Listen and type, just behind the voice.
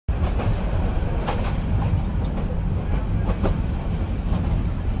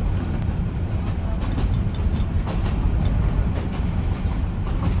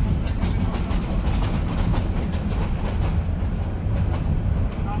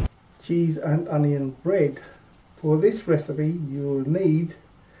cheese and onion bread. For this recipe you will need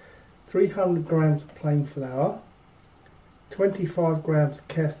 300 grams of plain flour, 25 grams of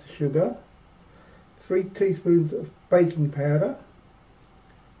caster sugar, 3 teaspoons of baking powder,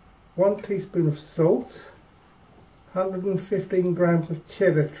 1 teaspoon of salt, 115 grams of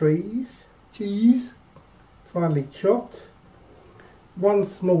cheddar cheese finely chopped, 1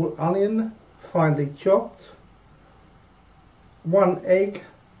 small onion finely chopped, 1 egg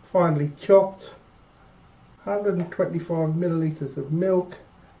finely chopped, 125 millilitres of milk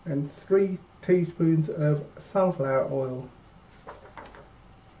and 3 teaspoons of sunflower oil.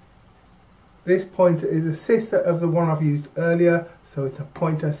 This pointer is a sister of the one I've used earlier, so it's a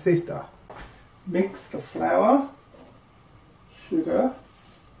pointer sister. Mix the flour, sugar,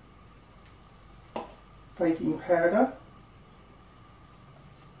 baking powder,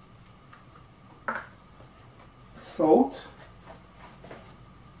 salt,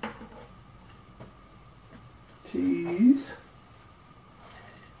 cheese,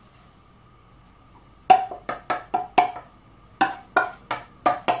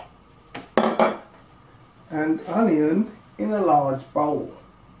 and onion in a large bowl.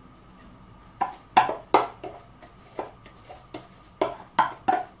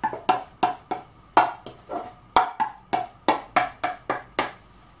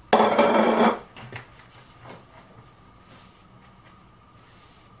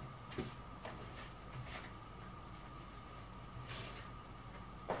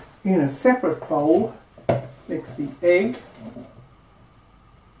 In a separate bowl, mix the egg,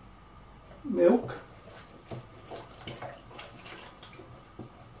 milk,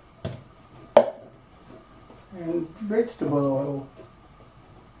 and vegetable oil.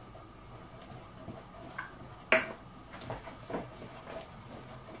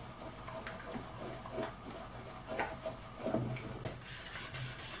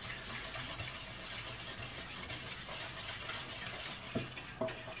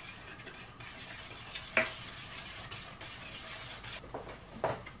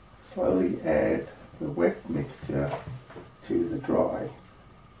 Slowly add the wet mixture to the dry.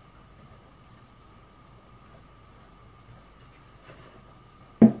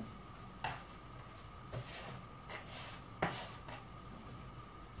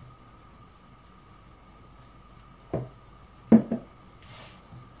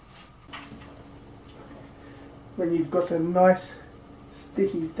 When you've got a nice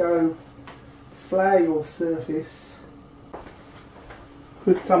sticky dough, flour your surface.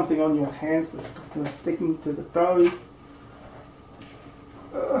 Put something on your hands that's sticking to the dough.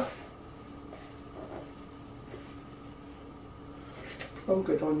 Plonk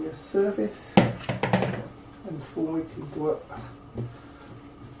it on your surface and form it into a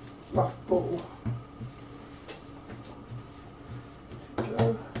fluff ball.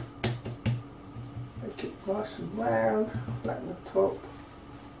 Go. Make it nice and round, flatten the top.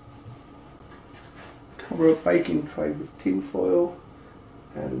 Cover a baking tray with tin foil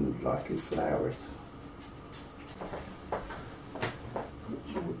and lightly flour it.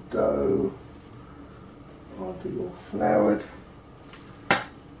 Put your dough onto your floured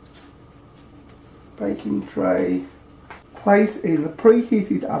baking tray. Place in the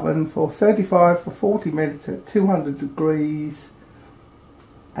preheated oven for 35 to 40 minutes at 200 degrees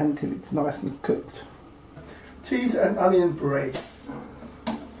until it's nice and cooked. Cheese and onion bread.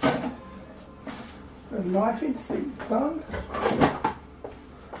 A knife in seat done.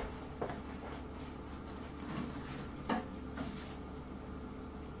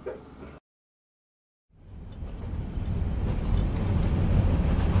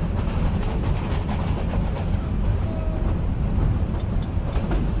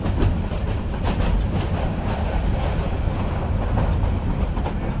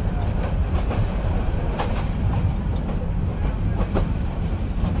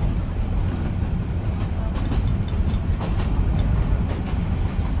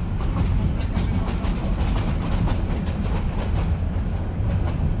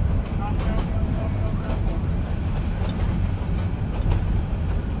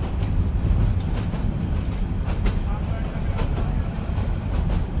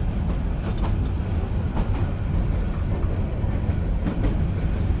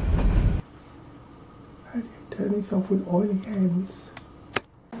 Turn this off with oily hands.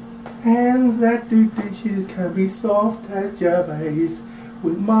 Hands that do dishes can be soft as Gervais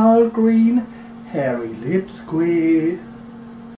with mild green, hairy lipped squid.